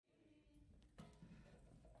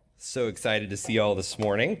So excited to see you all this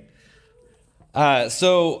morning.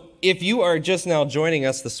 So if you are just now joining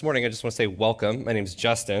us this morning, I just want to say welcome. My name is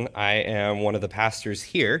Justin. I am one of the pastors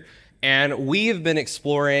here. And we have been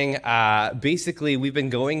exploring, we've been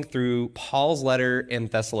going through Paul's letter in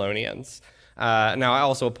Thessalonians. Now, I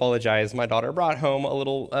also apologize. My daughter brought home a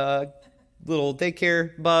little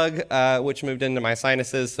daycare bug, which moved into my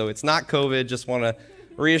sinuses. So it's not COVID. Just want to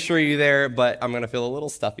reassure you there, but I'm going to feel a little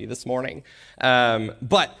stuffy this morning.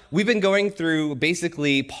 But we've been going through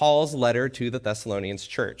basically Paul's letter to the Thessalonians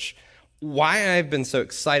church. Why I've been so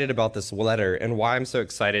excited about this letter and why I'm so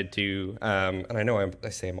excited to, and I know I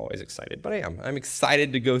say I'm always excited, but I am. I'm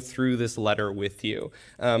excited to go through this letter with you,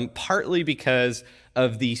 partly because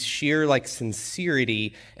of the sheer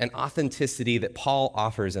sincerity and authenticity that Paul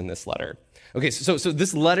offers in this letter. Okay, so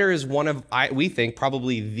this letter is one of, we think,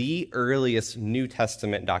 probably the earliest New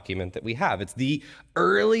Testament document that we have. It's the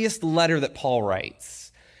earliest letter that Paul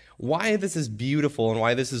writes. Why this is beautiful and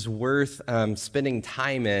why this is worth spending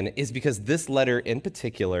time in is because this letter in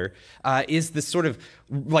particular is this sort of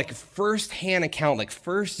first-hand account,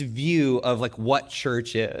 first view of what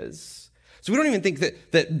church is. So we don't even think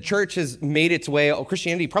that church has made its way,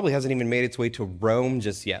 Christianity probably hasn't even made its way to Rome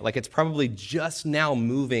just yet. It's probably just now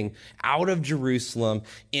moving out of Jerusalem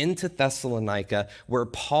into Thessalonica, where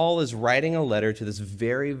Paul is writing a letter to this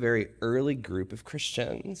very, very early group of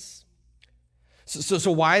Christians.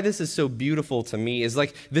 So why this is so beautiful to me is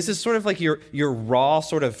this is sort of your raw,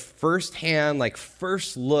 sort of firsthand,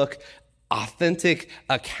 first look, authentic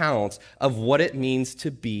account of what it means to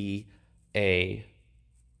be a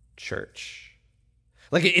church.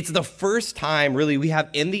 It's the first time really we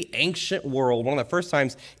have in the ancient world, one of the first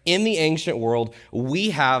times in the ancient world,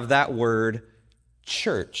 we have that word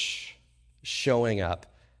church showing up.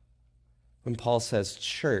 When Paul says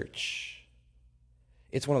church,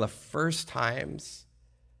 it's one of the first times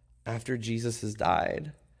after Jesus has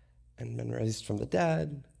died and been raised from the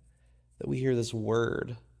dead that we hear this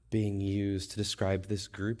word being used to describe this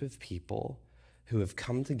group of people who have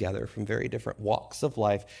come together from very different walks of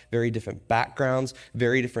life, very different backgrounds,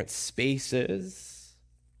 very different spaces,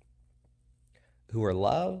 who are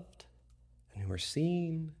loved and who are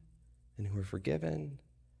seen and who are forgiven,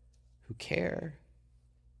 who care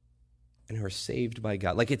and who are saved by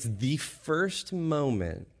God. It's the first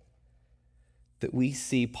moment that we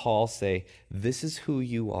see Paul say, this is who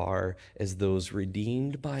you are as those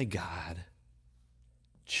redeemed by God,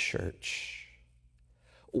 church.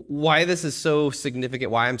 Why this is so significant,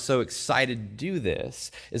 why I'm so excited to do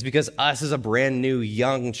this, is because us as a brand new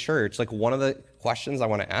young church, one of the questions I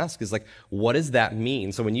want to ask is what does that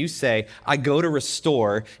mean? So when you say, I go to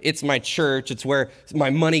Restore, it's my church, it's where my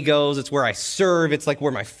money goes, it's where I serve, it's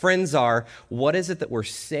where my friends are, what is it that we're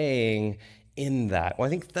saying in that? Well, I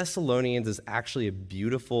think Thessalonians is actually a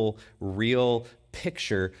beautiful, real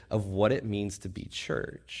picture of what it means to be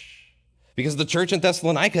church. Because the church in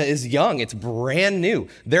Thessalonica is young, it's brand new.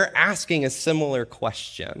 They're asking a similar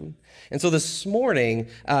question. And so this morning,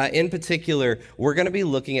 in particular, we're going to be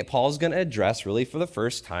looking at, Paul's going to address, really for the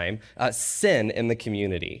first time, sin in the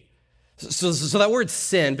community. So that word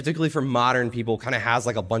sin, particularly for modern people, kind of has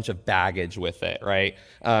a bunch of baggage with it, right?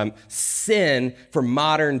 Sin for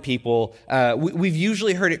modern people, we've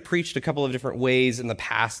usually heard it preached a couple of different ways in the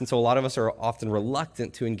past, and so a lot of us are often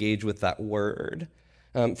reluctant to engage with that word.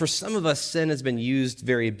 For some of us, sin has been used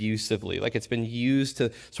very abusively. It's been used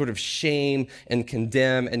to sort of shame and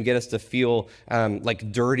condemn and get us to feel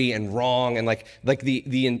dirty and wrong. And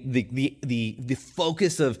the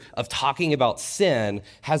focus of talking about sin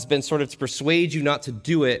has been sort of to persuade you not to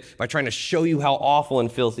do it by trying to show you how awful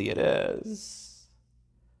and filthy it is.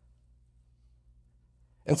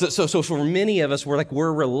 And so for many of us,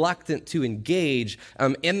 we're reluctant to engage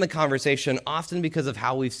in the conversation, often because of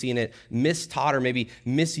how we've seen it mistaught or maybe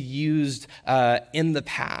misused in the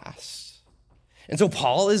past. And so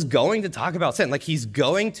Paul is going to talk about sin. He's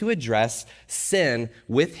going to address sin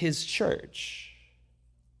with his church.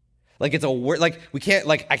 It's a word, we can't,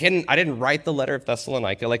 I didn't write the letter of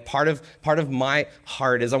Thessalonica. Part of my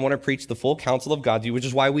heart is I want to preach the full counsel of God to you, which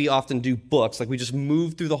is why we often do books. We just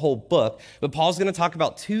move through the whole book. But Paul's going to talk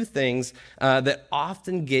about two things that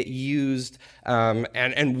often get used,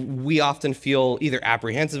 and we often feel either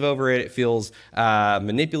apprehensive over it, it feels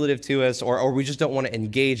manipulative to us, or we just don't want to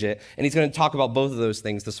engage it. And he's going to talk about both of those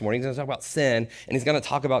things this morning. He's going to talk about sin, and he's going to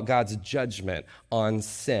talk about God's judgment on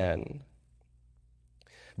sin.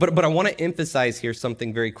 But I want to emphasize here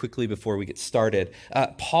something very quickly before we get started.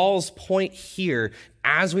 Paul's point here,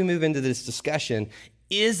 as we move into this discussion,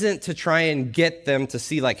 isn't to try and get them to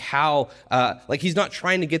see he's not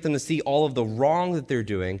trying to get them to see all of the wrong that they're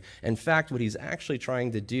doing. In fact, what he's actually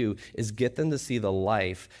trying to do is get them to see the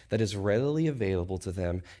life that is readily available to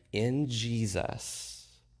them in Jesus.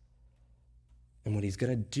 And what he's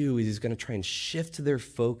going to do is he's going to try and shift their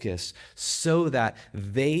focus so that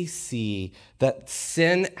they see that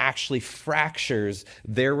sin actually fractures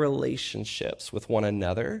their relationships with one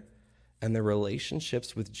another and their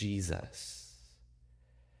relationships with Jesus.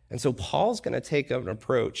 And so Paul's going to take an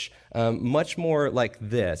approach much more like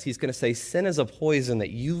this. He's going to say sin is a poison that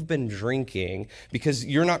you've been drinking because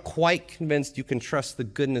you're not quite convinced you can trust the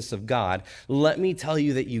goodness of God. Let me tell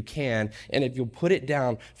you that you can. And if you'll put it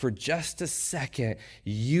down for just a second,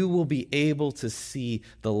 you will be able to see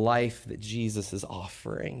the life that Jesus is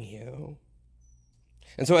offering you.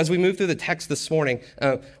 And so as we move through the text this morning,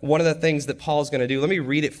 one of the things that Paul's going to do, let me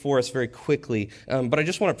read it for us very quickly, but I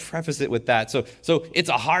just want to preface it with that. So it's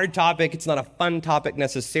a hard topic. It's not a fun topic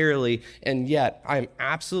necessarily, and yet I'm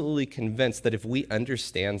absolutely convinced that if we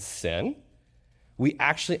understand sin, we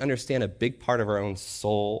actually understand a big part of our own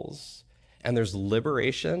souls, and there's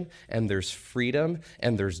liberation, and there's freedom,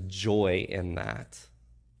 and there's joy in that.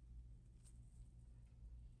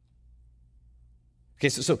 Okay,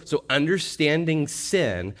 so understanding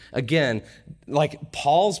sin, again, like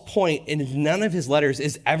Paul's point in none of his letters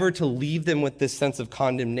is ever to leave them with this sense of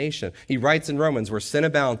condemnation. He writes in Romans, where sin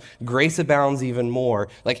abounds, grace abounds even more.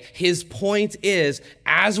 Like his point is,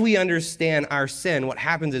 as we understand our sin, what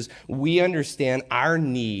happens is we understand our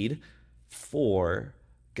need for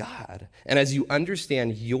God. And as you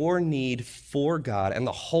understand your need for God and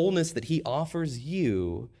the wholeness that he offers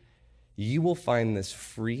you, you will find this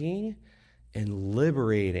freeing and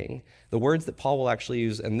liberating. The words that Paul will actually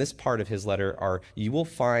use in this part of his letter are, you will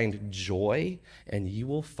find joy and you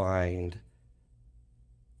will find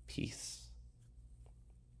peace.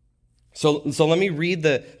 So let me read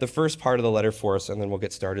the first part of the letter for us, and then we'll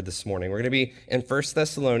get started this morning. We're going to be in 1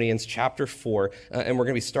 Thessalonians chapter 4, and we're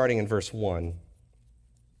going to be starting in verse 1.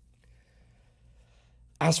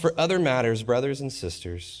 As for other matters, brothers and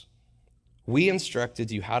sisters, we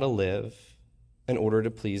instructed you how to live in order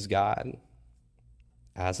to please God,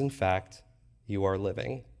 as in fact you are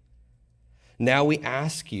living. Now we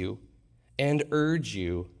ask you and urge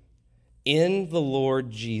you in the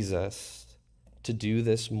Lord Jesus to do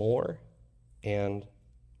this more and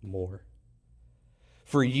more.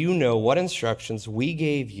 For you know what instructions we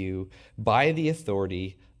gave you by the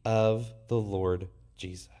authority of the Lord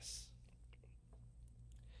Jesus.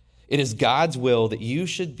 It is God's will that you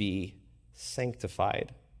should be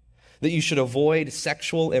sanctified, that you should avoid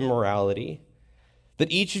sexual immorality,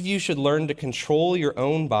 that each of you should learn to control your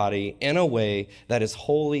own body in a way that is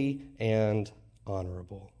holy and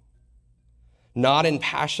honorable, not in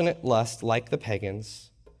passionate lust like the pagans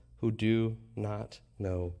who do not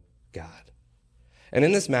know God. And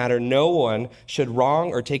in this matter, no one should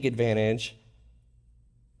wrong or take advantage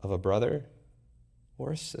of a brother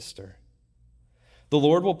or a sister. The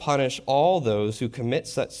Lord will punish all those who commit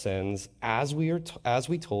such sins as we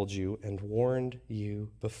told you and warned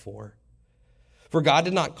you before. For God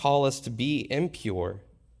did not call us to be impure,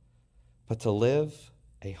 but to live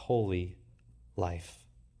a holy life.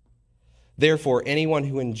 Therefore, anyone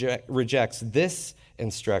who rejects this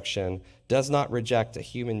instruction does not reject a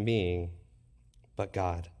human being, but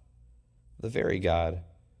God, the very God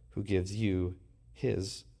who gives you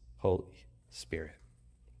his Holy Spirit.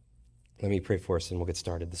 Let me pray for us and we'll get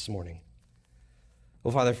started this morning.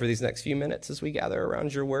 Well, Father, for these next few minutes as we gather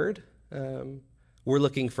around your word, we're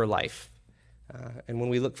looking for life. And when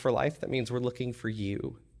we look for life, that means we're looking for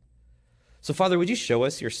you. So, Father, would you show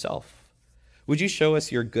us yourself? Would you show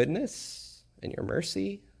us your goodness and your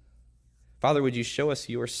mercy? Father, would you show us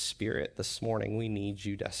your Spirit this morning? We need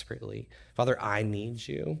you desperately. Father, I need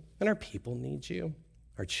you, and our people need you.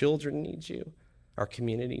 Our children need you. Our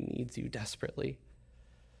community needs you desperately.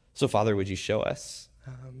 So, Father, would you show us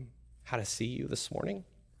how to see you this morning?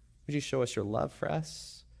 Would you show us your love for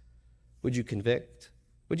us? Would you convict?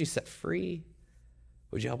 Would you set free?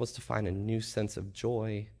 Would you help us to find a new sense of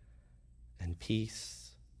joy and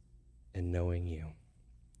peace in knowing you?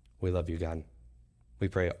 We love you, God. We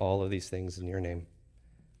pray all of these things in your name.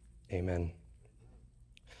 Amen.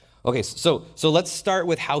 Okay, so let's start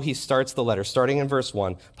with how he starts the letter. Starting in verse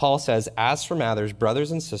 1, Paul says, as for matters,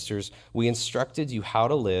 brothers and sisters, we instructed you how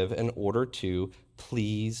to live in order to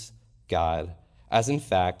please God, as in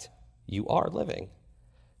fact you are living.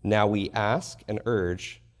 Now we ask and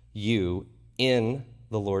urge you in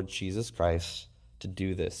the Lord Jesus Christ to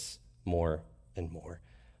do this more and more.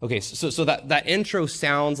 Okay, so that intro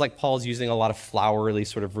sounds like Paul's using a lot of flowery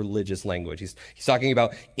sort of religious language. He's talking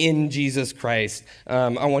about in Jesus Christ,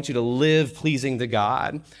 I want you to live pleasing to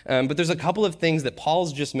God. But there's a couple of things that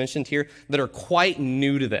Paul's just mentioned here that are quite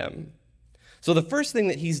new to them. So the first thing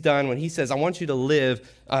that he's done when he says, I want you to live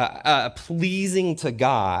pleasing to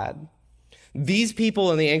God, these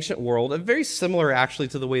people in the ancient world, very similar actually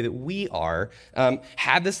to the way that we are,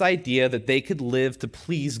 had this idea that they could live to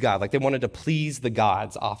please God, like they wanted to please the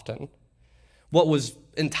gods often. What was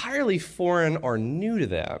entirely foreign or new to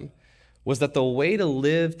them was that the way to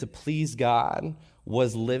live to please God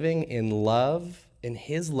was living in love, in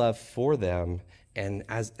his love for them, and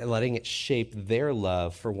as letting it shape their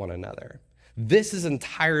love for one another. This is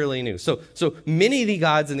entirely new. So many of the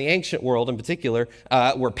gods in the ancient world in particular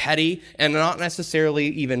were petty and not necessarily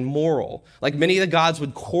even moral. Like many of the gods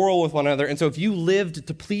would quarrel with one another. And so if you lived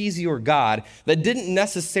to please your God, that didn't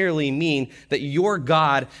necessarily mean that your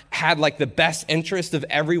God had like the best interest of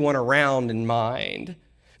everyone around in mind.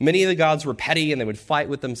 Many of the gods were petty and they would fight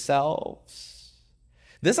with themselves.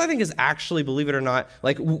 This, I think, is actually, believe it or not,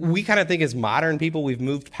 like we kind of think as modern people, we've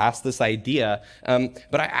moved past this idea.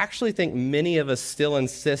 But I actually think many of us still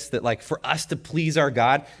insist that like for us to please our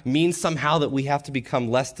God means somehow that we have to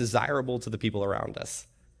become less desirable to the people around us.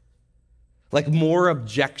 Like more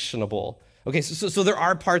objectionable. Okay, so there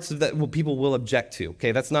are parts of that what people will object to.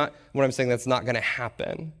 Okay, that's not what I'm saying. That's not going to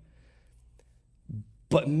happen.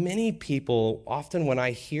 But many people, often when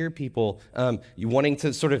I hear people wanting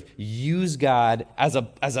to sort of use God as a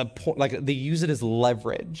point, like they use it as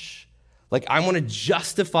leverage. Like I want to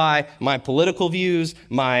justify my political views,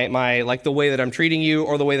 my like the way that I'm treating you,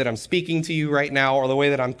 or the way that I'm speaking to you right now, or the way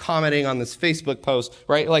that I'm commenting on this Facebook post,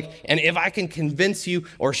 right? Like, and if I can convince you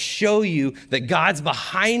or show you that God's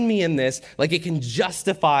behind me in this, like it can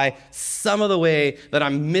justify some of the way that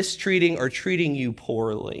I'm mistreating or treating you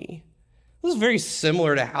poorly. This is very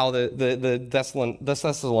similar to how the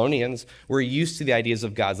Thessalonians were used to the ideas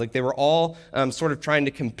of gods. Like they were all sort of trying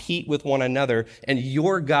to compete with one another, and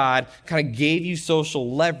your God kind of gave you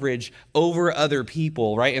social leverage over other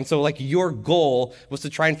people, right? And so like your goal was to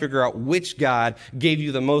try and figure out which God gave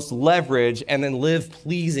you the most leverage and then live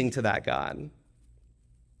pleasing to that God.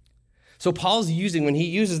 So Paul's using, when he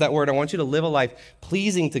uses that word, I want you to live a life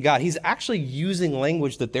pleasing to God, he's actually using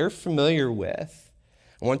language that they're familiar with.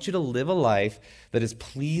 I want you to live a life that is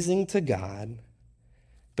pleasing to God.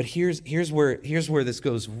 But here's where this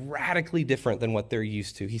goes radically different than what they're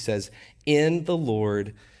used to. He says, in the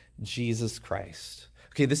Lord Jesus Christ.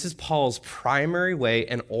 Okay, this is Paul's primary way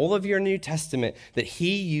in all of your New Testament that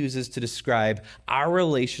he uses to describe our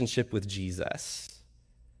relationship with Jesus.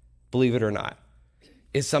 Believe it or not,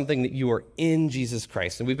 is something that you are in Jesus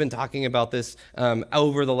Christ. And we've been talking about this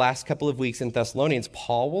over the last couple of weeks in Thessalonians.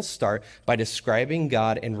 Paul will start by describing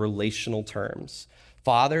God in relational terms.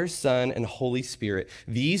 Father, Son, and Holy Spirit.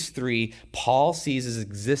 These three, Paul sees as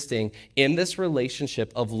existing in this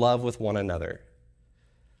relationship of love with one another.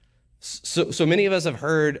 So many of us have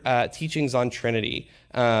heard teachings on Trinity.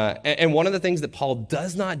 And one of the things that Paul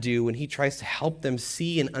does not do when he tries to help them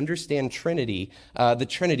see and understand Trinity, the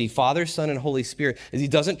Trinity, Father, Son, and Holy Spirit, is he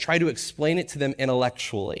doesn't try to explain it to them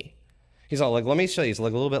intellectually. He's not like, let me show you. It's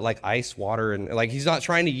like a little bit like ice, water, and like he's not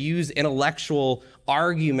trying to use intellectual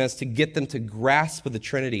arguments to get them to grasp the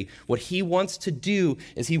Trinity. What he wants to do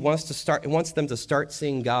is he wants them to start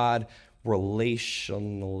seeing God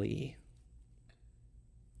relationally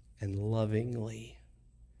and lovingly.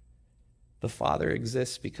 The Father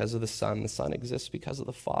exists because of the Son exists because of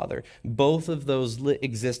the Father. Both of those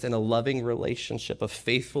exist in a loving relationship of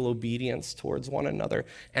faithful obedience towards one another.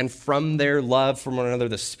 And from their love for one another,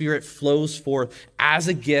 the Spirit flows forth as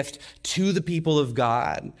a gift to the people of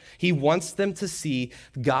God. He wants them to see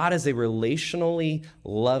God as a relationally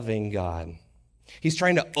loving God. He's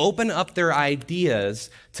trying to open up their ideas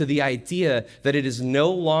to the idea that it is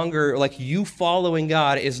no longer like you following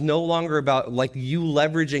God is no longer about like you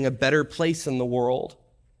leveraging a better place in the world.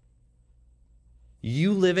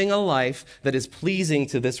 You living a life that is pleasing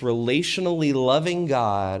to this relationally loving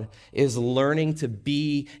God is learning to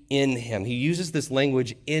be in him. He uses this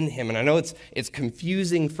language in him. And I know it's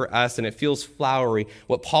confusing for us and it feels flowery.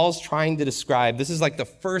 What Paul's trying to describe, this is like the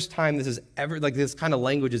first time this is ever, like this kind of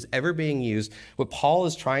language is ever being used. What Paul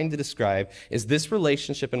is trying to describe is this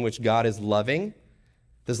relationship in which God is loving,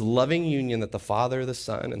 this loving union that the Father, the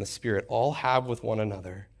Son, and the Spirit all have with one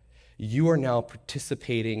another. You are now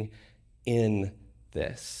participating in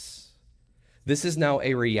this. This is now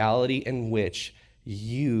a reality in which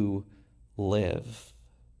you live.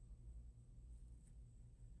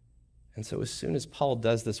 And so as soon as Paul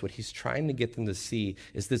does this, what he's trying to get them to see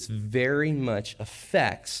is this very much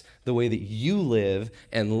affects the way that you live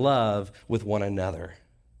and love with one another,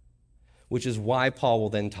 which is why Paul will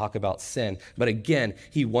then talk about sin. But again,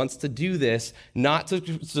 he wants to do this not to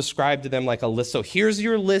describe to them like a list. So here's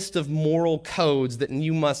your list of moral codes that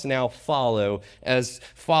you must now follow as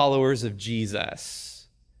followers of Jesus.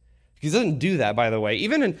 He doesn't do that, by the way.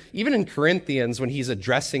 Even in Corinthians, when he's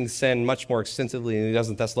addressing sin much more extensively than he does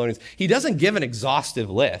in Thessalonians, he doesn't give an exhaustive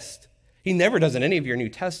list. He never does in any of your New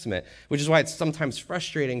Testament, which is why it's sometimes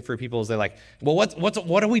frustrating for people as they're like, well,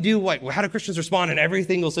 what do we do? How do Christians respond in every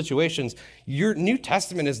single situation? Your New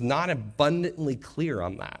Testament is not abundantly clear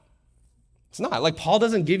on that. It's not. Like, Paul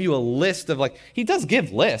doesn't give you a list of, he does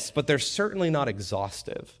give lists, but they're certainly not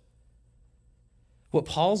exhaustive. What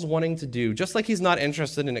Paul's wanting to do, just like he's not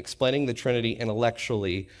interested in explaining the Trinity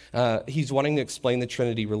intellectually, he's wanting to explain the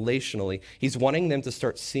Trinity relationally. He's wanting them to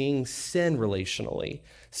start seeing sin relationally.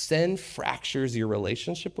 Sin fractures your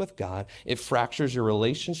relationship with God, it fractures your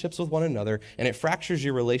relationships with one another, and it fractures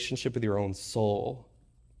your relationship with your own soul.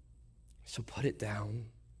 So put it down,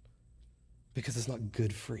 because it's not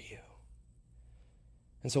good for you.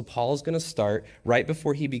 And so Paul's going to start right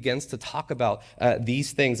before he begins to talk about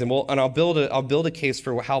these things, and I'll build a case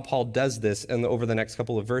for how Paul does this over the next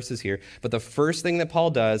couple of verses here. But the first thing that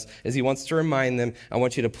Paul does is he wants to remind them, I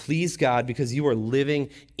want you to please God because you are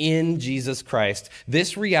living in Jesus Christ.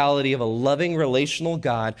 This reality of a loving relational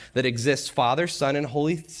God that exists, Father, Son, and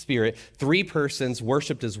Holy Spirit, three persons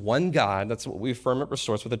worshipped as one God. That's what we affirm at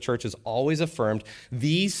Restore. What the church has always affirmed.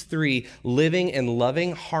 These three living in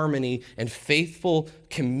loving harmony and faithful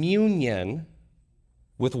communion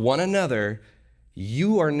with one another.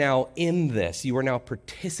 You are now in this. You are now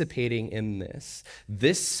participating in this.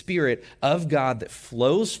 This Spirit of God that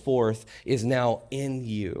flows forth is now in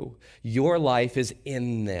you. Your life is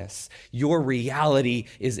in this. Your reality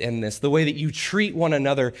is in this. The way that you treat one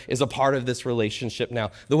another is a part of this relationship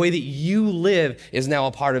now. The way that you live is now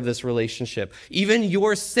a part of this relationship. Even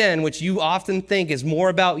your sin, which you often think is more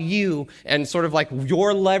about you and sort of like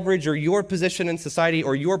your leverage or your position in society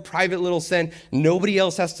or your private little sin nobody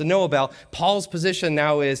else has to know about, Paul's position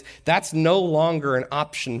now is that's no longer an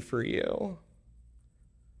option for you.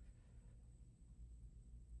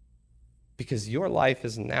 Because your life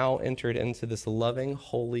has now entered into this loving,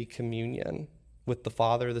 holy communion with the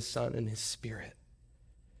Father, the Son, and His Spirit.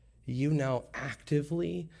 You now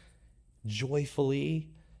actively, joyfully,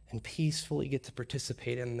 and peacefully get to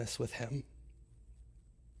participate in this with Him.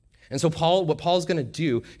 And so what Paul's going to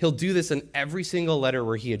do, he'll do this in every single letter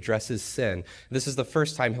where he addresses sin. This is the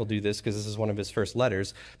first time he'll do this because this is one of his first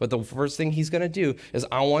letters. But the first thing he's going to do is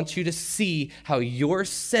I want you to see how your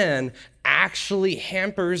sin actually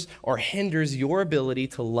hampers or hinders your ability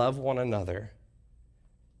to love one another.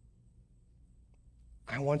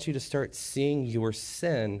 I want you to start seeing your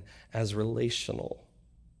sin as relational,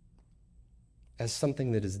 as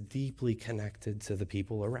something that is deeply connected to the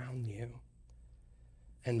people around you.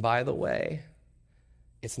 And by the way,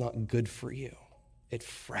 it's not good for you. It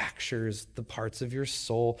fractures the parts of your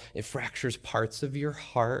soul. It fractures parts of your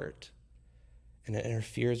heart. And it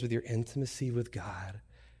interferes with your intimacy with God.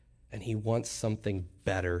 And He wants something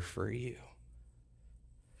better for you.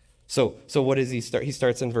 So what does he start? He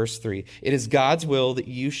starts in verse 3. It is God's will that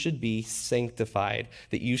you should be sanctified,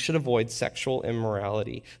 that you should avoid sexual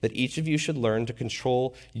immorality, that each of you should learn to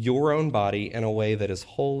control your own body in a way that is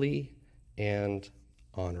holy and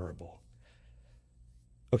honorable.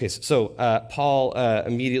 Okay, so Paul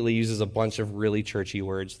immediately uses a bunch of really churchy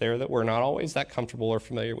words there that we're not always that comfortable or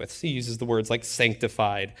familiar with. So he uses the words like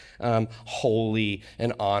sanctified, holy,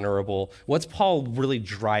 and honorable. What's Paul really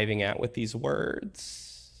driving at with these words?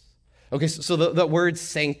 Okay, so the word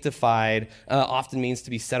sanctified often means to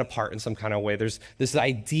be set apart in some kind of way. There's this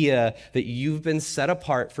idea that you've been set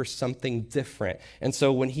apart for something different. And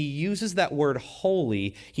so when he uses that word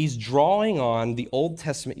holy, he's drawing on the Old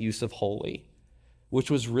Testament use of holy,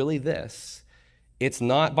 which was really this. It's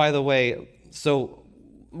not, by the way, so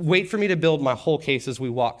wait for me to build my whole case as we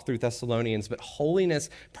walk through Thessalonians, but holiness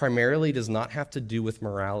primarily does not have to do with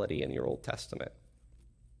morality in your Old Testament.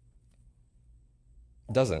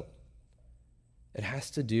 It doesn't. It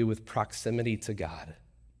has to do with proximity to God.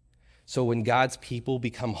 So when God's people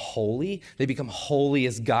become holy, they become holy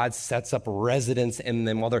as God sets up residence in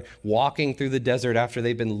them while they're walking through the desert after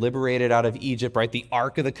they've been liberated out of Egypt, right? The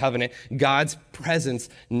Ark of the Covenant, God's presence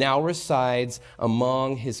now resides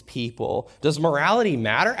among his people. Does morality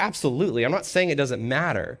matter? Absolutely. I'm not saying it doesn't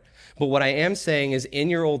matter. But what I am saying is in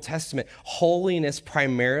your Old Testament, holiness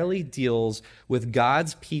primarily deals with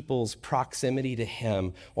God's people's proximity to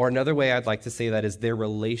him. Or another way I'd like to say that is their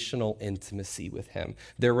relational intimacy with him,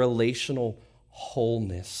 their relational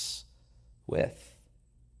wholeness with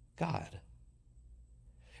God.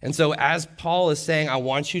 And so as Paul is saying, I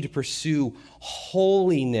want you to pursue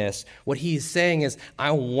holiness, what he's saying is, I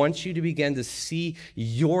want you to begin to see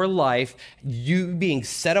your life, you being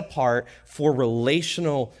set apart for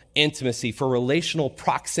relational intimacy, for relational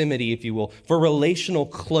proximity, if you will, for relational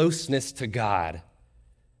closeness to God.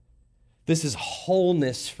 This is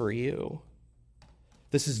wholeness for you.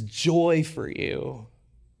 This is joy for you.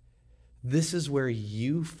 This is where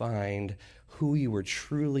you find who you were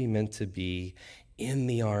truly meant to be in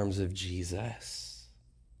the arms of Jesus.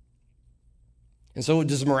 And so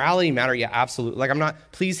does morality matter? Yeah, absolutely.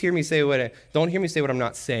 Please hear me say don't hear me say what I'm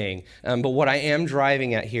not saying. But what I am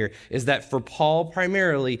driving at here is that for Paul,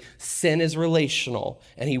 primarily, sin is relational.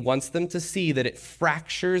 And he wants them to see that it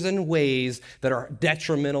fractures in ways that are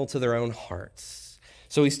detrimental to their own hearts.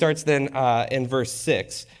 So he starts then in verse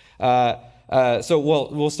 6.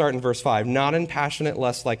 We'll start in verse 5. Not in passionate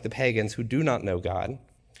lust like the pagans who do not know God.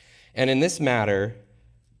 And in this matter,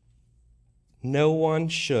 no one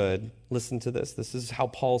should, listen to this. This is how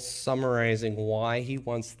Paul's summarizing why he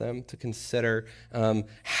wants them to consider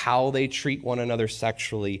how they treat one another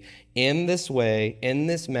sexually. In this way, in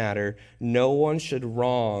this matter, no one should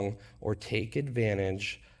wrong or take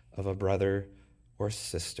advantage of a brother or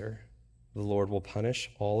sister. The Lord will punish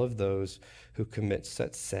all of those who commit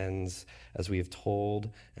such sins, as we have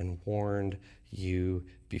told and warned you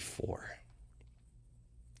before.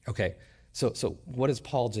 Okay, so what has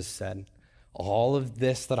Paul just said? All of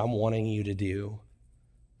this that I'm wanting you to do,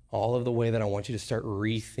 all of the way that I want you to start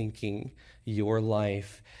rethinking your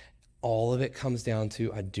life, all of it comes down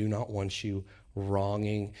to, I do not want you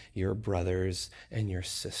wronging your brothers and your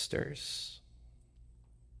sisters.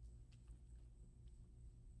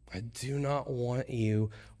 I do not want you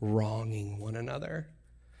wronging one another.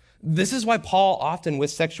 This is why Paul often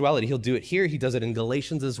with sexuality, he'll do it here, he does it in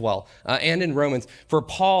Galatians as well, and in Romans. For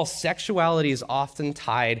Paul, sexuality is often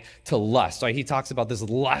tied to lust. Right? He talks about this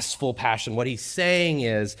lustful passion. What he's saying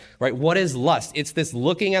is, right, what is lust? It's this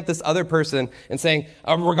looking at this other person and saying,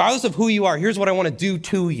 regardless of who you are, here's what I want to do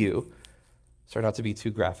to you. Sorry not to be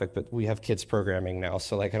too graphic, but we have kids programming now,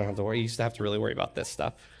 so I don't have to worry. You used to have to really worry about this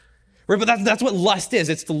stuff. Right, but that's what lust is.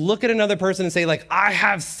 It's to look at another person and say, I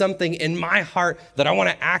have something in my heart that I want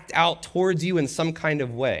to act out towards you in some kind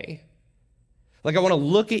of way. I want to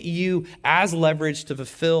look at you as leverage to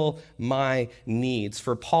fulfill my needs.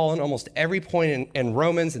 For Paul, in almost every point in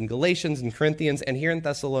Romans and Galatians and Corinthians and here in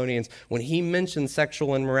Thessalonians, when he mentions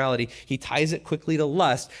sexual immorality, he ties it quickly to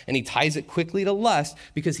lust, and he ties it quickly to lust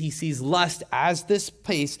because he sees lust as this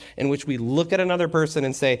place in which we look at another person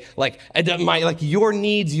and say, your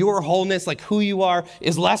needs, your wholeness, who you are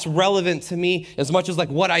is less relevant to me as much as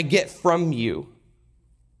what I get from you.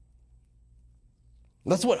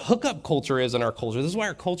 That's what hookup culture is in our culture. This is why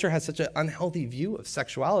our culture has such an unhealthy view of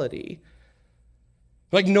sexuality.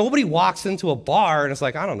 Nobody walks into a bar and it's I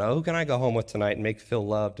don't know, who can I go home with tonight and make feel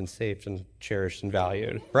loved and safe and cherished and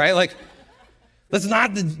valued, right? That's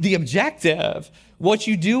not the objective. What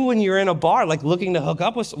you do when you're in a bar, looking to hook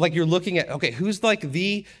up with, you're looking at, okay, who's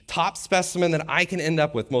the top specimen that I can end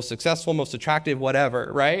up with, most successful, most attractive,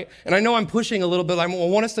 whatever, right? And I know I'm pushing a little bit. I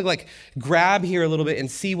want us to grab here a little bit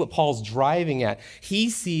and see what Paul's driving at. He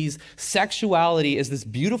sees sexuality as this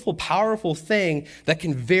beautiful, powerful thing that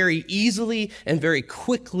can very easily and very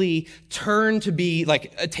quickly turn to be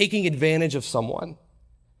taking advantage of someone.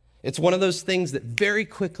 It's one of those things that very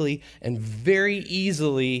quickly and very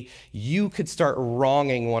easily you could start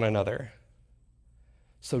wronging one another.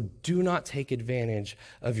 So do not take advantage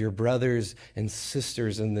of your brothers and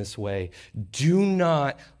sisters in this way. Do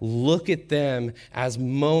not look at them as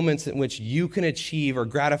moments in which you can achieve or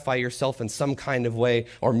gratify yourself in some kind of way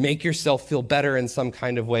or make yourself feel better in some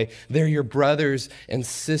kind of way. They're your brothers and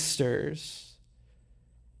sisters.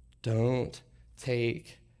 Don't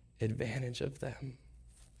take advantage of them.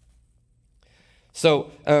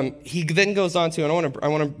 So he then goes on to, and I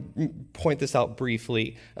want to point this out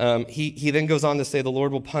briefly. He then goes on to say, the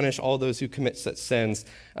Lord will punish all those who commit such sins.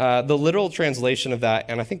 The literal translation of that,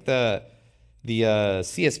 and I think the The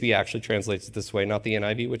CSB actually translates it this way, not the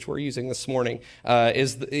NIV, which we're using this morning.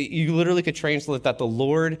 You literally could translate that the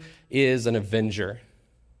Lord is an avenger.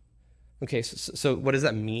 Okay, so what does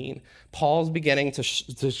that mean? Paul's beginning to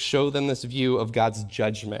show them this view of God's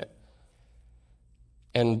judgment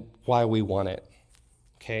and why we want it.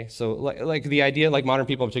 Okay, so like the idea, like modern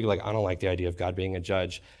people in particular, like, I don't like the idea of God being a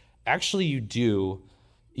judge. Actually, you do.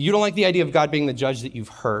 You don't like the idea of God being the judge that you've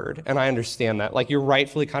heard, and I understand that. Like, you're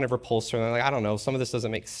rightfully kind of repulsed from that. Like, I don't know, some of this doesn't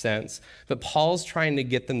make sense. But Paul's trying to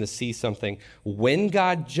get them to see something. When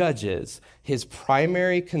God judges, his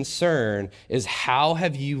primary concern is, how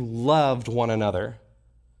have you loved one another?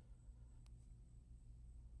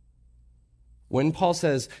 When Paul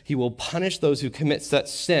says he will punish those who commit such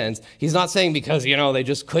sins, he's not saying because, they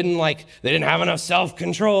just couldn't, they didn't have enough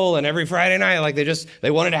self-control, and every Friday night,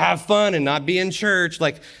 they wanted to have fun and not be in church.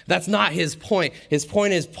 That's not his point. His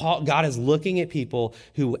point is God is looking at people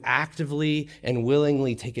who actively and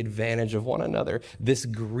willingly take advantage of one another. This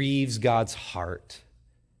grieves God's heart.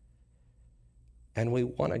 And we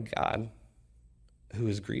want a God who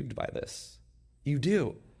is grieved by this. You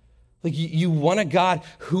do. You want a God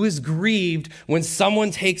who is grieved when someone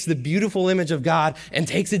takes the beautiful image of God and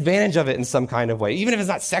takes advantage of it in some kind of way, even if it's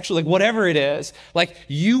not sexual, whatever it is.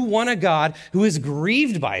 You want a God who is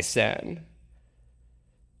grieved by sin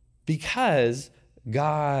because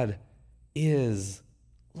God is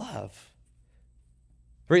love.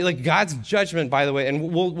 Right? God's judgment, by the way, and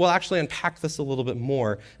we'll actually unpack this a little bit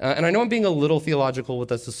more. And I know I'm being a little theological with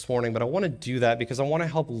us this morning, but I want to do that because I want to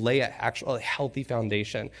help lay a healthy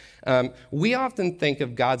foundation. We often think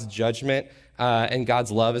of God's judgment and God's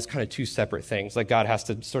love as kind of two separate things. God has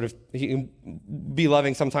to he can be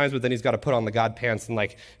loving sometimes, but then he's got to put on the God pants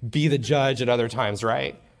and be the judge at other times,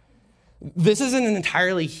 right? This isn't an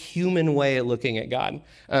entirely human way of looking at God.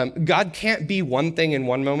 God can't be one thing in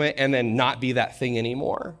one moment and then not be that thing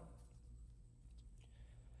anymore.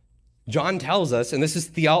 John tells us, and this is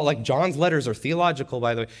John's letters are theological,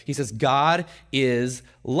 by the way. He says, God is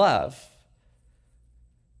love.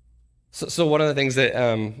 So one of the things that,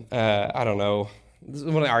 I don't know, this is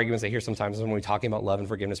one of the arguments I hear sometimes when we're talking about love and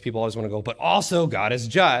forgiveness. People always want to go, but also God is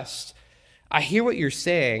just. I hear what you're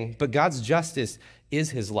saying, but God's justice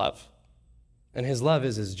is his love. And his love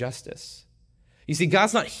is his justice. You see,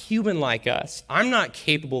 God's not human like us. I'm not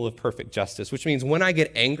capable of perfect justice, which means when I get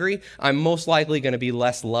angry, I'm most likely going to be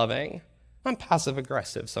less loving. I'm passive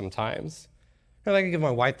aggressive sometimes. Or I give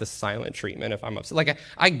my wife the silent treatment if I'm upset.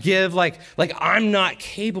 I'm not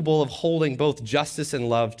capable of holding both justice and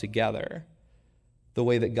love together the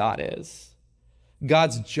way that God is.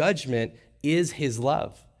 God's judgment is his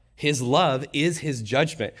love. His love is his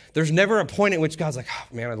judgment. There's never a point at which God's like,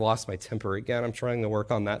 oh man, I lost my temper again. I'm trying to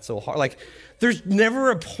work on that so hard. There's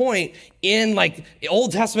never a point in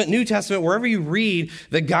Old Testament, New Testament, wherever you read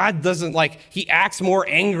that God doesn't he acts more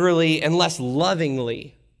angrily and less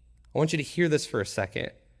lovingly. I want you to hear this for a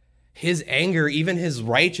second. His anger, even his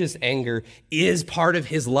righteous anger, is part of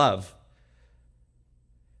his love.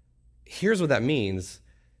 Here's what that means.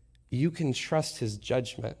 You can trust his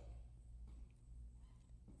judgment.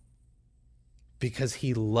 Because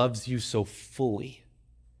he loves you so fully.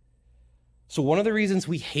 So one of the reasons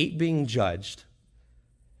we hate being judged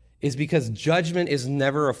is because judgment is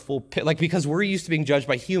never a full because we're used to being judged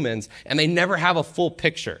by humans and they never have a full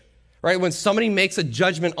picture. Right? When somebody makes a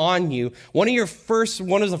judgment on you, one of the first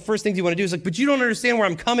things you want to do is but you don't understand where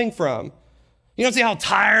I'm coming from. You don't see how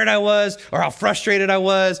tired I was or how frustrated I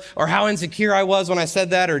was or how insecure I was when I said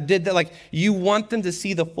that or did that. You want them to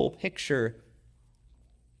see the full picture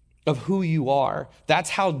of who you are.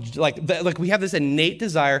 That's how, we have this innate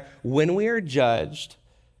desire when we are judged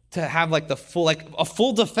to have a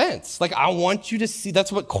full defense. I want you to see,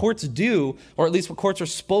 that's what courts do, or at least what courts are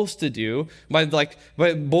supposed to do,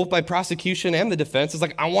 both by prosecution and the defense. Is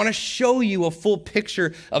I want to show you a full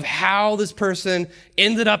picture of how this person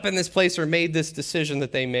ended up in this place or made this decision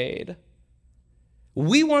that they made.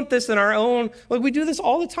 We want this in our own, we do this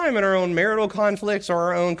all the time in our own marital conflicts or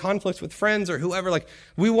our own conflicts with friends or whoever.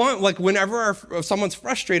 We want, whenever someone's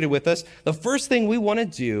frustrated with us, the first thing we want to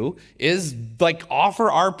do is offer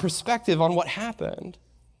our perspective on what happened.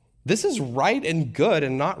 This is right and good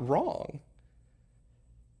and not wrong.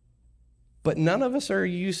 But none of us are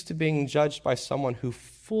used to being judged by someone who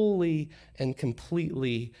fully and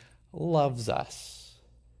completely loves us.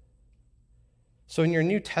 So in your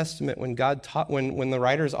New Testament, when when the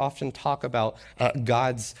writers often talk about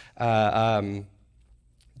God's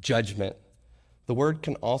judgment, the word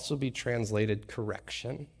can also be translated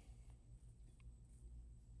correction.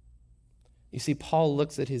 You see, Paul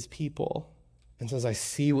looks at his people and says, I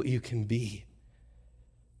see what you can be.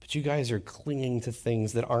 But you guys are clinging to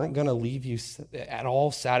things that aren't going to leave you at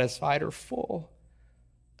all satisfied or full.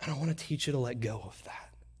 And I want to teach you to let go of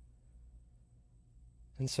that.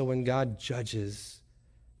 And so when God judges,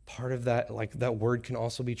 part of that, like that word can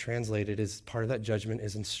also be translated as part of that judgment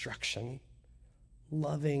is instruction.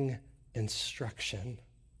 Loving instruction.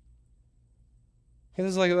 This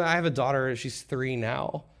is like, I have a daughter, she's 3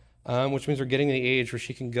 now, which means we're getting to the age where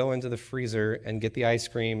she can go into the freezer and get the ice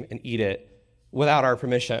cream and eat it without our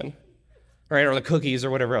permission, right? Or the cookies or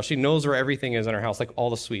whatever else. She knows where everything is in her house, like all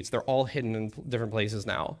the sweets. They're all hidden in different places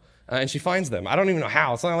now. And she finds them. I don't even know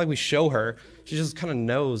how. It's not like we show her. She just kind of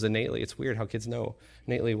knows innately. It's weird how kids know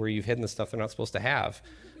innately where you've hidden the stuff they're not supposed to have.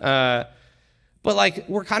 But like,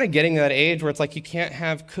 we're kind of getting to that age where it's like you can't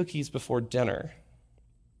have cookies before dinner.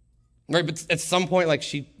 Right? But at some point, like,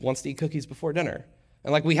 she wants to eat cookies before dinner.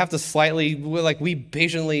 And like, we have to slightly, like, we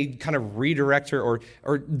patiently kind of redirect her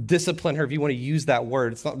or discipline her, if you want to use that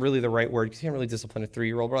word. It's not really the right word, because you can't really discipline a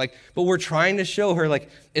 3-year-old. But we're trying to show her, like,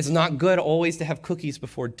 it's not good always to have cookies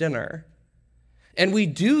before dinner. And we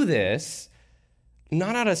do this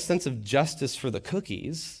not out of a sense of justice for the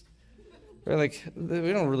cookies. We're like,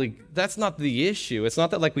 we don't really, that's not the issue. It's not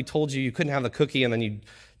that, like, we told you couldn't have the cookie and then you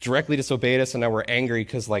directly disobeyed us and now we're angry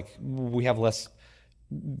because, like, we have less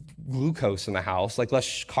glucose in the house, like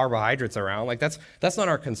less carbohydrates around. Like, that's not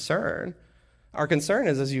our concern. Our concern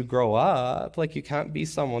is, as you grow up, like, you can't be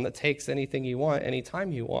someone that takes anything you want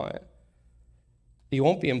anytime you want. You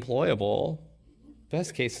won't be employable.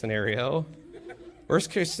 Best case scenario. Worst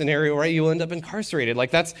case scenario, right? You'll end up incarcerated.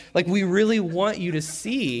 Like, that's, like, we really want you to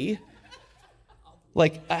see,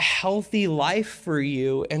 like, a healthy life for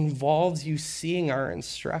you involves you seeing our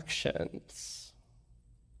instructions.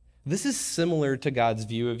 This is similar to God's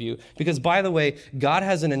view of you, because, by the way, God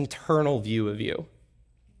has an internal view of you.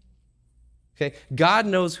 Okay? God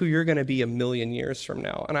knows who you're going to be 1,000,000 years from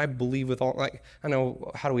now. And I believe with all, like, I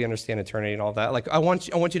know, how do we understand eternity and all that? Like, I want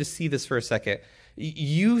you to see this for a second.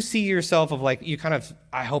 You see yourself of, like, you kind of,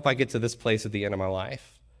 I hope I get to this place at the end of my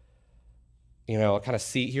life. You know, kind of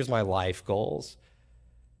see, here's my life goals.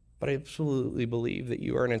 But I absolutely believe that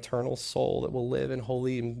you are an eternal soul that will live in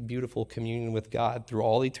holy and beautiful communion with God through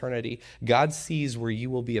all eternity. God sees where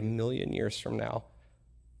you will be 1,000,000 years from now.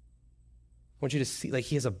 I want you to see, like,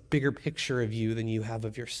 he has a bigger picture of you than you have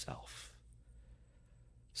of yourself.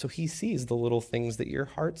 So he sees the little things that your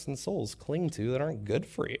hearts and souls cling to that aren't good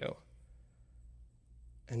for you.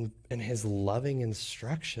 And in his loving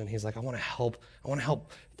instruction, he's like, I want to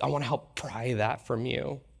help pry that from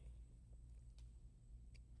you.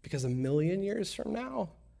 Because 1,000,000 years from now,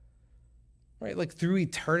 right, like, through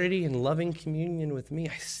eternity and loving communion with me,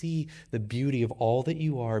 I see the beauty of all that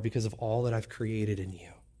you are because of all that I've created in you.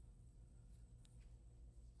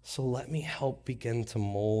 So let me help begin to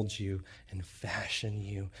mold you and fashion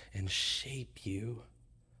you and shape you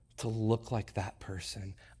to look like that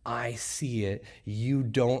person. I see it. You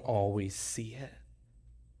don't always see it.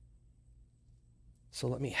 So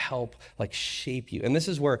let me help, like, shape you. And this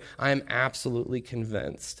is where I'm absolutely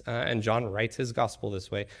convinced, and John writes his gospel this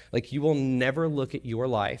way, like, you will never look at your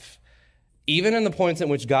life, even in the points in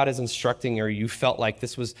which God is instructing or you felt like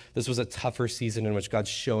this was a tougher season in which God's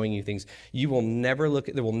showing you things. You will never look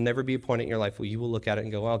at, there will never be a point in your life where you will look at it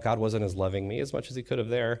and go, well, God wasn't as loving me as much as he could have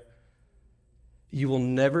there. You will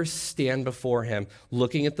never stand before him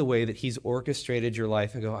looking at the way that he's orchestrated your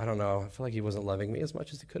life and go, I don't know, I feel like he wasn't loving me as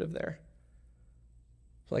much as he could have there.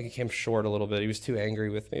 Like, he came short a little bit. He was too angry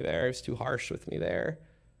with me there. He was too harsh with me there.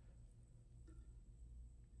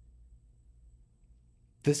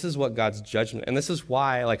 This is what God's judgment, and this is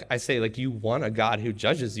why, like, I say, like, you want a God who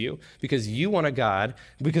judges you, because you want a God,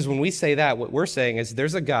 because when we say that, what we're saying is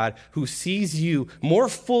there's a God who sees you more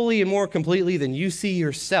fully and more completely than you see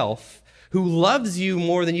yourself, who loves you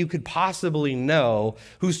more than you could possibly know,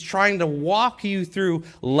 who's trying to walk you through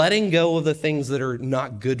letting go of the things that are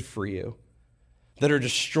not good for you, that are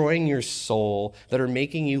destroying your soul, that are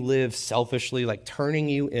making you live selfishly, like turning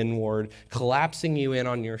you inward, collapsing you in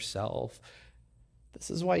on yourself.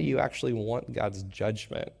 This is why you actually want God's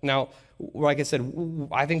judgment. Now, like I said,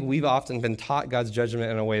 I think we've often been taught God's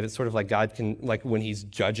judgment in a way that's sort of like God can, like, when he's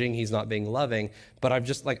judging, he's not being loving. But I'm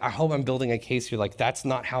just like, I hope I'm building a case here. Like, that's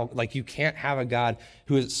not how, like, you can't have a God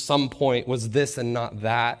who at some point was this and not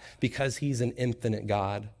that, because he's an infinite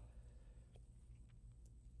God.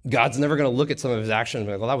 God's never going to look at some of his actions and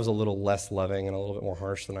be like, well, that was a little less loving and a little bit more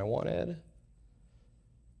harsh than I wanted.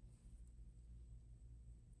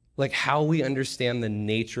 Like, how we understand the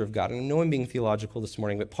nature of God. And I know I'm being theological this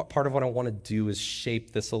morning, but part of what I want to do is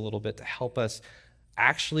shape this a little bit to help us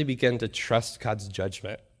actually begin to trust God's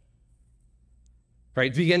judgment.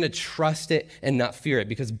 right? Begin to trust it and not fear it.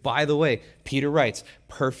 Because, by the way, Peter writes,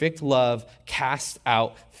 perfect love casts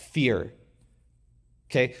out fear.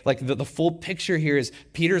 Okay, like the full picture here is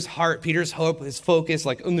Peter's heart, Peter's hope, his focus,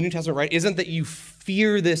 like in the New Testament, right, isn't that you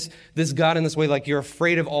fear this God in this way, like you're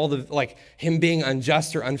afraid of all the, like him being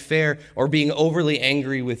unjust or unfair or being overly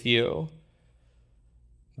angry with you.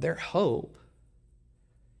 Their hope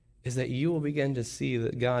is that you will begin to see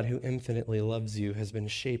that God, who infinitely loves you, has been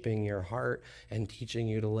shaping your heart and teaching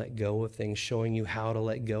you to let go of things, showing you how to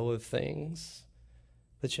let go of things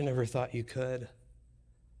that you never thought you could.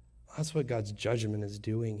 That's what God's judgment is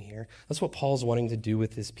doing here. That's what Paul's wanting to do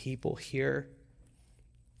with his people here.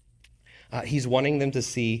 He's wanting them to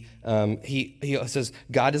see, he says,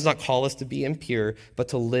 God does not call us to be impure, but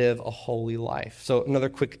to live a holy life. So another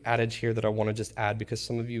quick adage here that I want to just add, because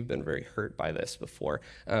some of you have been very hurt by this before.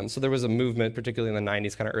 So there was a movement, particularly in the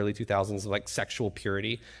 90s, kind of early 2000s, of like sexual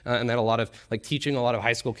purity. And that a lot of like teaching a lot of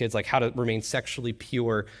high school kids like how to remain sexually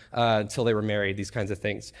pure until they were married, these kinds of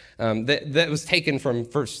things. That was taken from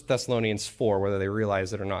 1 Thessalonians 4, whether they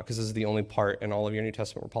realize it or not, because this is the only part in all of your New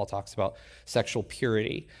Testament where Paul talks about sexual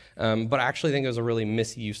purity. But I actually think it was a really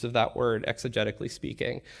misuse of that word, exegetically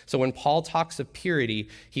speaking. So when Paul talks of purity,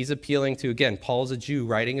 he's appealing to, again, Paul's a Jew,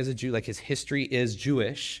 writing as a Jew, like his history is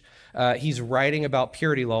Jewish. He's writing about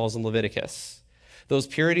purity laws in Leviticus. Those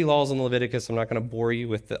purity laws in Leviticus, I'm not going to bore you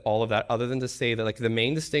with all of that, other than to say that like the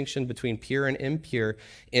main distinction between pure and impure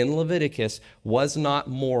in Leviticus was not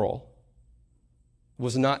moral,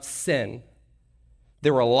 was not sin.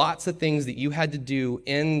 There were lots of things that you had to do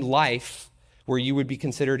in life where you would be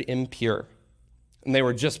considered impure, and they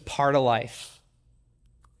were just part of life.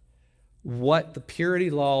 What the purity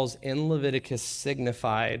laws in Leviticus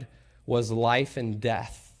signified was life and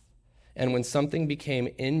death. And when something became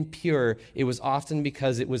impure, it was often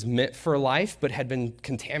because it was meant for life, but had been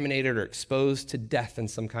contaminated or exposed to death in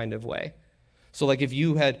some kind of way. So like if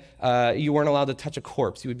you weren't allowed to touch a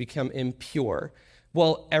corpse, you would become impure.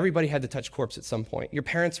 Well, everybody had to touch corpse at some point. Your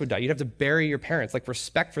parents would die. You'd have to bury your parents, like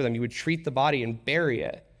respect for them. You would treat the body and bury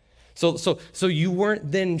it. So you weren't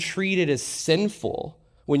then treated as sinful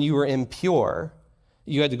when you were impure.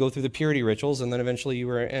 You had to go through the purity rituals, and then eventually you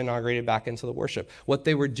were inaugurated back into the worship. What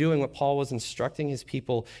they were doing, what Paul was instructing his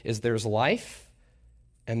people, is there's life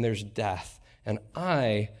and there's death. And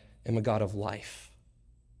I am a God of life.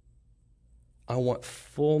 I want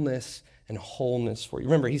fullness and wholeness for you.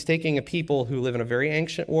 Remember, he's taking a people who live in a very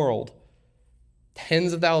ancient world,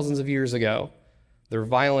 tens of thousands of years ago. They're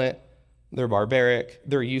violent, they're barbaric,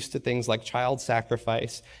 they're used to things like child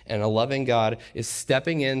sacrifice, and a loving God is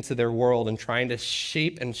stepping into their world and trying to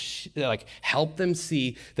shape and help them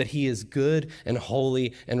see that he is good and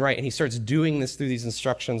holy and right. And he starts doing this through these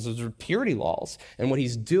instructions. Those are purity laws. And what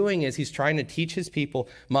he's doing is he's trying to teach his people,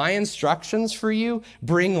 my instructions for you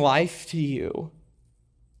bring life to you.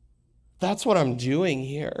 That's what I'm doing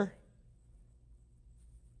here.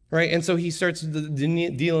 Right? And so he starts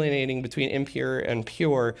delineating between impure and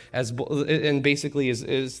pure, and basically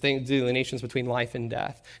is delineations between life and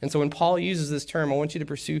death. And so when Paul uses this term, I want you to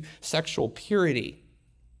pursue sexual purity.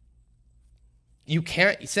 You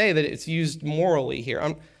can't say that it's used morally here.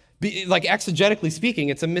 Like exegetically speaking,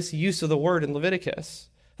 it's a misuse of the word in Leviticus.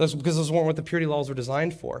 That's because those weren't what the purity laws were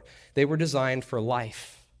designed for. They were designed for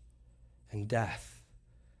life and death.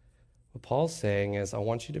 What Paul's saying is, I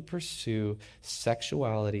want you to pursue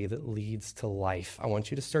sexuality that leads to life. I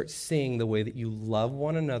want you to start seeing the way that you love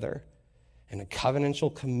one another in a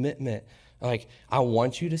covenantal commitment. Like, I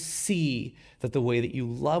want you to see that the way that you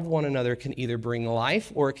love one another can either bring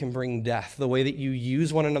life or it can bring death. The way that you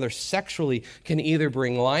use one another sexually can either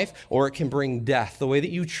bring life or it can bring death. The way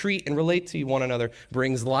that you treat and relate to one another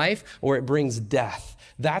brings life or it brings death.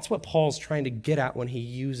 That's what Paul's trying to get at when he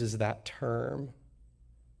uses that term.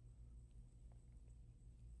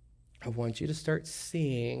 I want you to start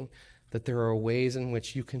seeing that there are ways in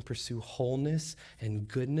which you can pursue wholeness and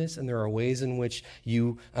goodness, and there are ways in which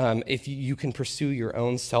you can pursue your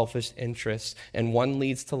own selfish interests, and one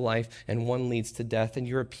leads to life and one leads to death, and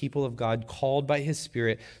you're a people of God called by his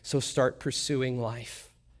Spirit, so start pursuing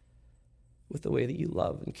life with the way that you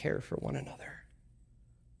love and care for one another,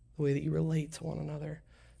 the way that you relate to one another.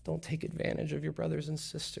 Don't take advantage of your brothers and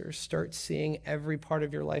sisters. Start seeing every part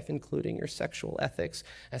of your life, including your sexual ethics,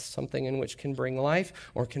 as something in which can bring life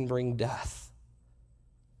or can bring death.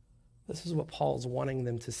 This is what Paul's wanting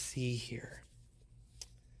them to see here.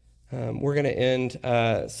 We're going to end.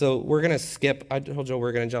 So we're going to skip. I told you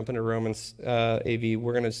we're going to jump into Romans AV.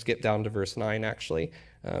 We're going to skip down to verse 9, actually,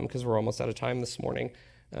 because we're almost out of time this morning.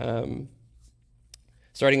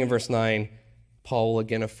 Starting in verse 9, Paul will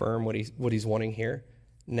again affirm what he's wanting here.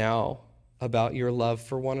 Now, about your love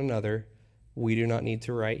for one another, we do not need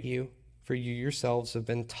to write you, for you yourselves have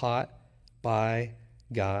been taught by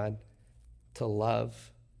God to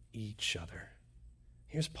love each other.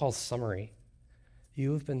 Here's Paul's summary.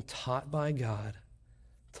 You have been taught by God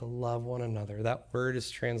to love one another. That word is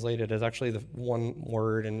translated as actually the one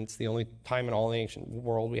word, and it's the only time in all the ancient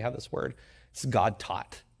world we have this word. It's God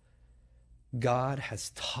taught. God has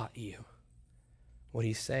taught you. What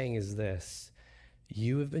he's saying is this: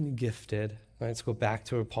 you have been gifted. Let's go back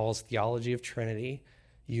to Paul's theology of Trinity.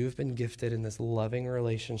 You have been gifted in this loving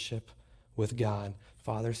relationship with God,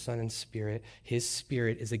 Father, Son, and Spirit. His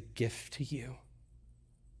Spirit is a gift to you,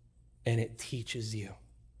 and it teaches you.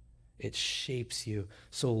 It shapes you.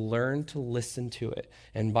 So learn to listen to it.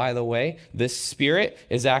 And by the way, this Spirit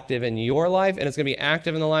is active in your life, and it's going to be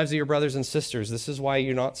active in the lives of your brothers and sisters. This is why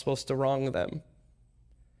you're not supposed to wrong them.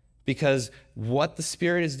 Because what the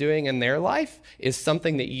Spirit is doing in their life is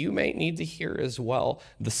something that you may need to hear as well.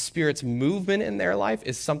 The Spirit's movement in their life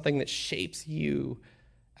is something that shapes you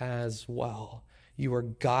as well. You are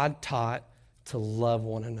God-taught to love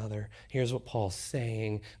one another. Here's what Paul's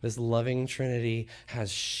saying. This loving Trinity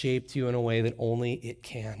has shaped you in a way that only it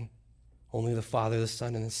can. Only the Father, the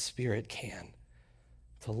Son, and the Spirit can.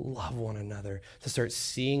 To love one another, to start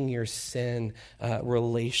seeing your sin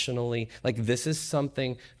relationally. Like, this is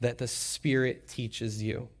something that the Spirit teaches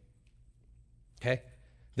you. Okay?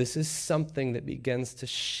 This is something that begins to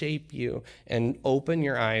shape you and open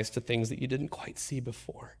your eyes to things that you didn't quite see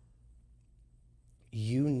before.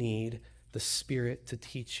 You need the Spirit to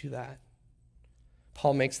teach you that.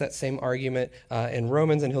 Paul makes that same argument in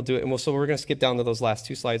Romans, and he'll do it. And so we're going to skip down to those last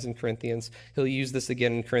two slides in Corinthians. He'll use this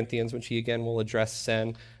again in Corinthians, which he again will address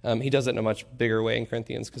sin. He does it in a much bigger way in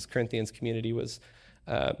Corinthians, because Corinthians community was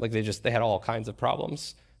they had all kinds of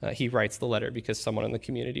problems. He writes the letter because someone in the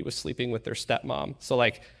community was sleeping with their stepmom. So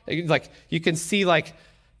like you can see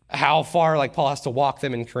how far Paul has to walk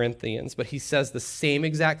them in Corinthians, but he says the same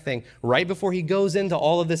exact thing right before he goes into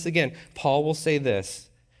all of this again. Paul will say this.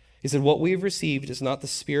 He said, what we've received is not the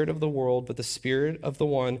spirit of the world, but the Spirit of the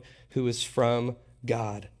one who is from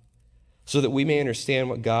God, so that we may understand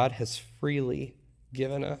what God has freely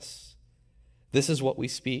given us. This is what we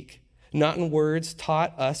speak, not in words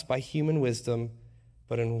taught us by human wisdom,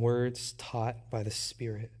 but in words taught by the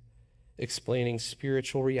Spirit, explaining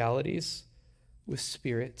spiritual realities with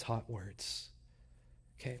Spirit-taught words.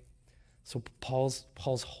 Okay, so Paul's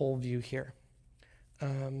whole view here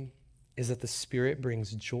is that the Spirit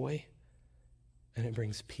brings joy and it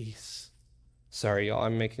brings peace. Sorry, y'all,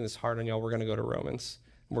 I'm making this hard on y'all. We're going to go to Romans.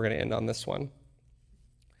 We're going to end on this one.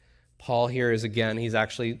 Paul here is, again, he's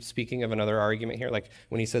actually speaking of another argument here.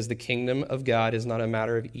 When he says the kingdom of God is not a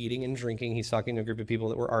matter of eating and drinking, he's talking to a group of people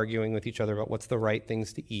that were arguing with each other about what's the right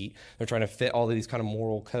things to eat. They're trying to fit all of these kind of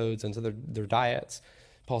moral codes into their diets.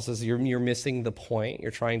 Paul says you're missing the point. You're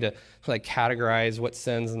trying to categorize what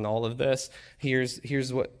sins and all of this.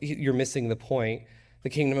 Here's what you're missing the point. The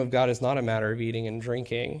kingdom of God is not a matter of eating and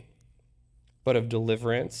drinking, but of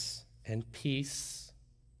deliverance and peace.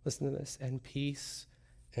 Listen to this. And peace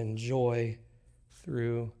and joy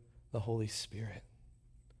through the Holy Spirit.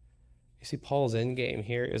 You see, Paul's end game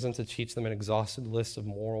here isn't to teach them an exhaustive list of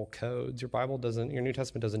moral codes. Your New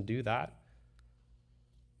Testament doesn't do that.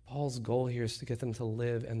 Paul's goal here is to get them to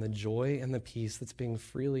live in the joy and the peace that's being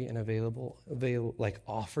freely and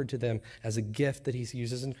offered to them as a gift that he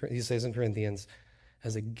says in Corinthians,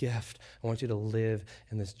 as a gift. I want you to live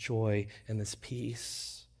in this joy and this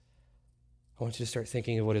peace. I want you to start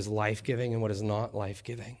thinking of what is life-giving and what is not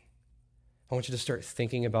life-giving. I want you to start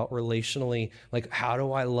thinking about relationally, how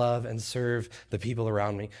do I love and serve the people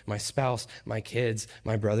around me? My spouse, my kids,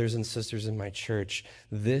 my brothers and sisters in my church.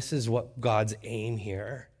 This is what God's aim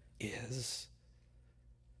here is.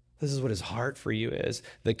 This is what his heart for you is.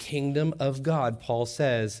 The kingdom of God, Paul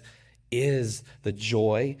says, is the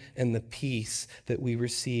joy and the peace that we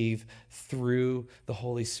receive through the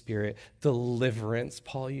Holy Spirit. Deliverance,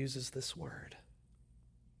 Paul uses this word.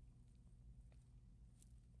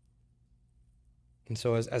 And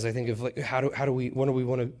so as I think of what do we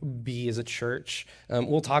want to be as a church,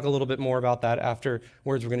 we'll talk a little bit more about that afterwards.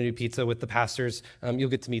 We're going to do pizza with the pastors. You'll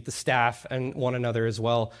get to meet the staff and one another as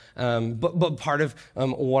well. But part of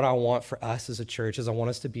what I want for us as a church is I want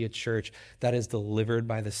us to be a church that is delivered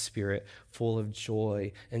by the Spirit, full of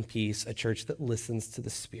joy and peace, a church that listens to the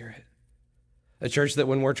Spirit, a church that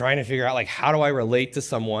when we're trying to figure out how do I relate to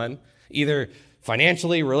someone, either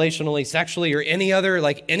financially, relationally, sexually, or any of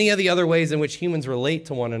the other ways in which humans relate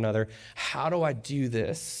to one another. How do I do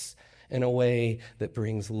this in a way that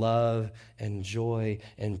brings love and joy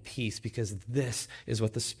and peace, because this is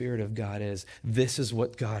what the Spirit of God is. This is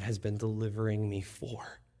what God has been delivering me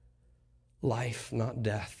for. Life, not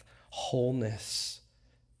death. Wholeness,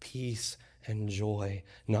 peace, and joy,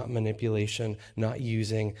 not manipulation, not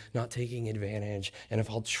using, not taking advantage. And if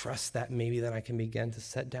I'll trust that, maybe then I can begin to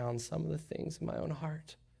set down some of the things in my own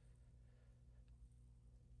heart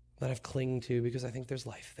that I've clung to because I think there's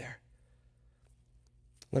life there.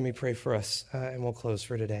 Let me pray for us, and we'll close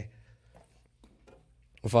for today.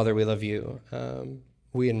 Father, we love you.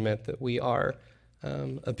 We admit that we are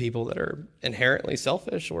a people that are inherently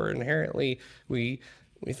selfish, or inherently we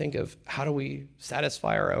think of how do we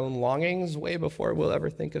satisfy our own longings way before we'll ever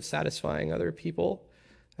think of satisfying other people,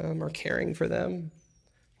 or caring for them,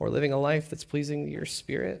 or living a life that's pleasing to your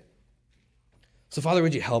Spirit. So Father,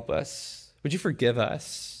 would you help us? Would you forgive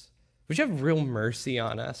us? Would you have real mercy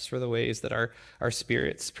on us for the ways that our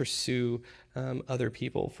spirits pursue other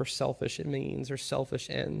people for selfish means or selfish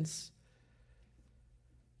ends?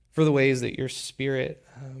 For the ways that your Spirit,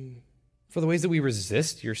 for the ways that we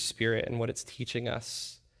resist your Spirit and what it's teaching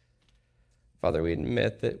us. Father, we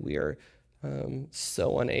admit that we are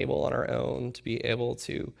so unable on our own to be able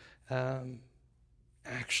to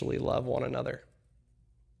actually love one another.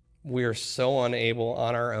 We are so unable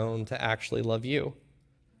on our own to actually love you.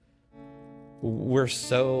 We're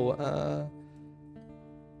so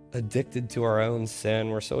addicted to our own sin.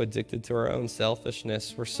 We're so addicted to our own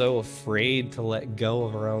selfishness. We're so afraid to let go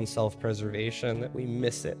of our own self-preservation that we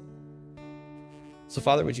miss it. So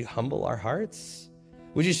Father, would you humble our hearts?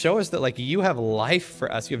 Would you show us that like you have life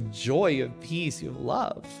for us? You have joy, you have peace, you have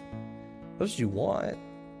love. That's what you want.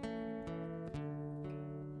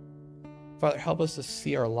 Father, help us to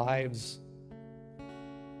see our lives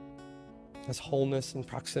as wholeness and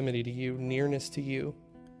proximity to you, nearness to you,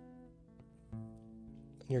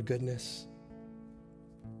 and your goodness.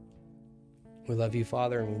 We love you,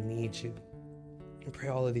 Father, and we need you. We pray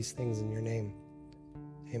all of these things in your name.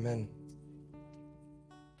 Amen.